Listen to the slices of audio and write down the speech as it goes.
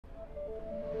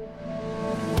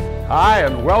Hi,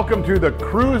 and welcome to the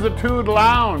Cruisitude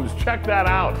Lounge. Check that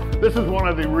out. This is one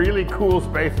of the really cool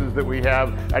spaces that we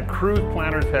have at Cruise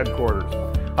Planners headquarters.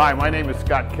 Hi, my name is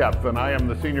Scott Koepf, and I am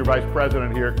the Senior Vice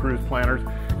President here at Cruise Planners.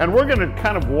 And we're going to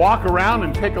kind of walk around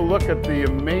and take a look at the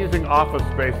amazing office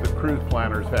space that Cruise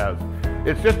Planners has.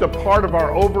 It's just a part of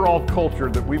our overall culture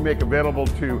that we make available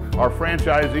to our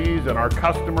franchisees and our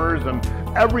customers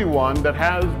and everyone that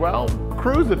has, well,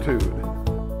 Cruisitude.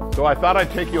 So I thought I'd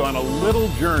take you on a little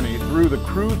journey through the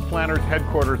Cruise Planners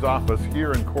headquarters office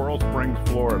here in Coral Springs,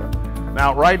 Florida.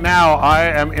 Now, right now, I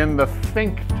am in the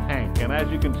think tank, and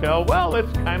as you can tell, well,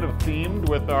 it's kind of themed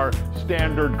with our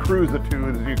standard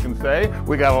Cruisitude, as you can say.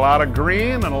 We got a lot of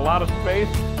green and a lot of space,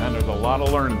 and there's a lot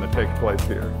of learning that takes place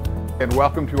here. And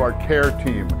welcome to our care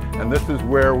team, and this is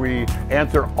where we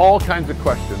answer all kinds of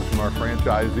questions from our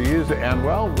franchisees, and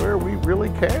well, where we really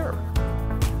care.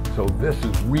 So this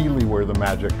is really where the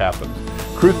magic happens.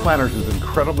 Cruise Planners is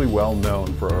incredibly well known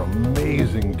for our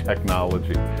amazing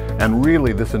technology. And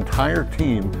really, this entire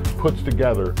team puts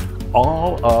together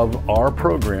all of our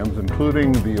programs,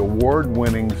 including the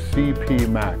award-winning CP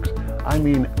Max. I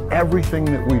mean, everything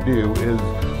that we do is,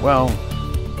 well,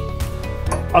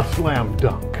 a slam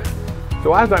dunk.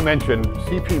 So as I mentioned,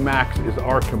 CP Max is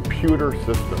our computer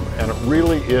system, and it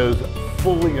really is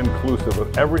fully inclusive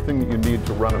of everything that you need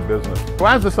to run a business. So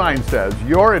as the sign says,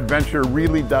 your adventure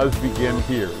really does begin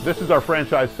here. This is our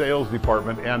franchise sales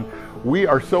department, and we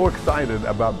are so excited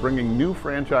about bringing new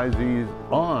franchisees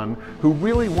on who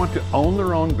really want to own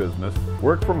their own business,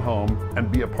 work from home,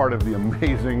 and be a part of the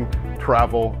amazing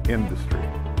travel industry.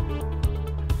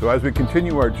 So as we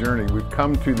continue our journey, we've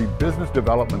come to the business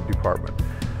development department.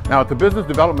 Now at the business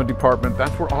development department,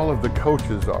 that's where all of the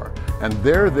coaches are. And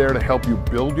they're there to help you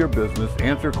build your business,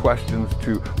 answer questions,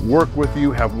 to work with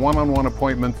you, have one-on-one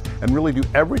appointments, and really do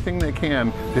everything they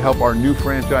can to help our new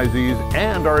franchisees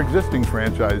and our existing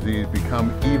franchisees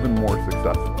become even more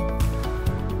successful.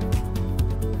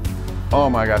 Oh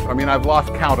my gosh, I mean, I've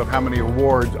lost count of how many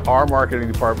awards our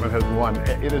marketing department has won.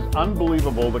 It is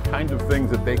unbelievable the kinds of things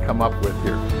that they come up with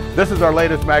here. This is our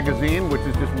latest magazine, which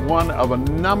is just one of a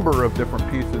number of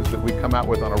different pieces that we come out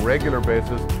with on a regular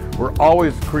basis. We're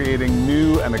always creating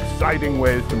new and exciting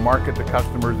ways to market to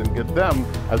customers and get them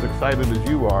as excited as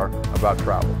you are about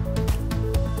travel.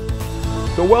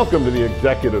 So welcome to the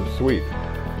Executive Suite.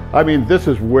 I mean, this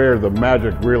is where the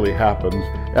magic really happens.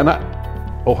 And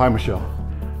oh, hi, Michelle.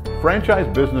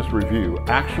 Franchise Business Review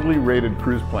actually rated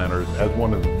Cruise Planners as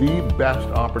one of the best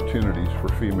opportunities for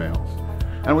females.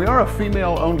 And we are a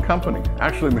female-owned company.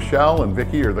 Actually, Michelle and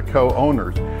Vicki are the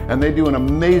co-owners, and they do an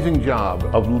amazing job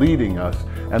of leading us,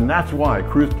 and that's why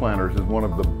Cruise Planners is one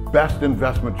of the best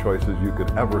investment choices you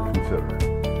could ever consider.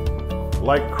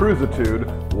 Like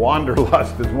Cruisitude,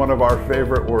 wanderlust is one of our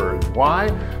favorite words. Why?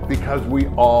 Because we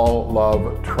all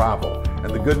love travel. And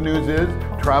the good news is,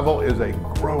 travel is a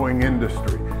growing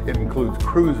industry. It includes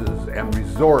cruises and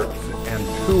resorts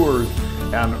and tours,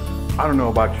 and I don't know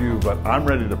about you, but I'm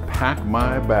ready to pack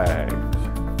my bags.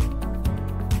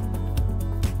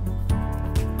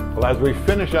 Well, as we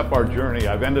finish up our journey,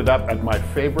 I've ended up at my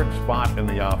favorite spot in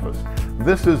the office.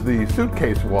 This is the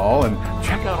suitcase wall, and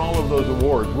check out all of those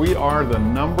awards. We are the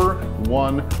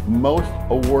 #1 most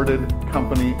awarded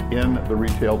company in the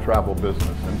retail travel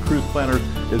business, and Cruise Planners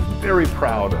is very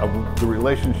proud of the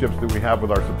relationships that we have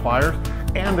with our suppliers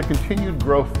and the continued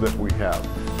growth that we have.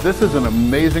 This is an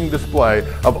amazing display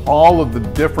of all of the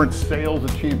different sales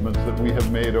achievements that we have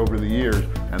made over the years,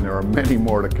 and there are many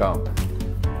more to come.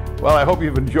 Well, I hope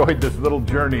you've enjoyed this little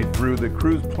journey through the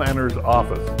Cruise Planners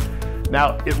office.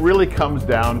 Now, it really comes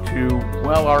down to,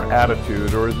 well, our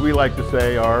attitude, or as we like to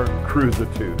say, our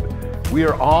Cruisitude. We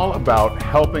are all about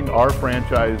helping our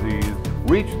franchisees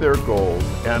reach their goals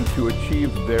and to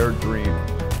achieve their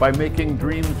dreams by making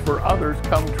dreams for others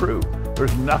come true.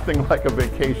 There's nothing like a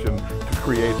vacation to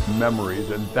create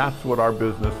memories, and that's what our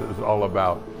business is all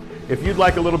about. If you'd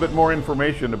like a little bit more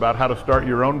information about how to start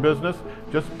your own business,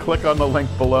 just click on the link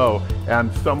below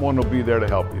and someone will be there to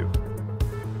help you.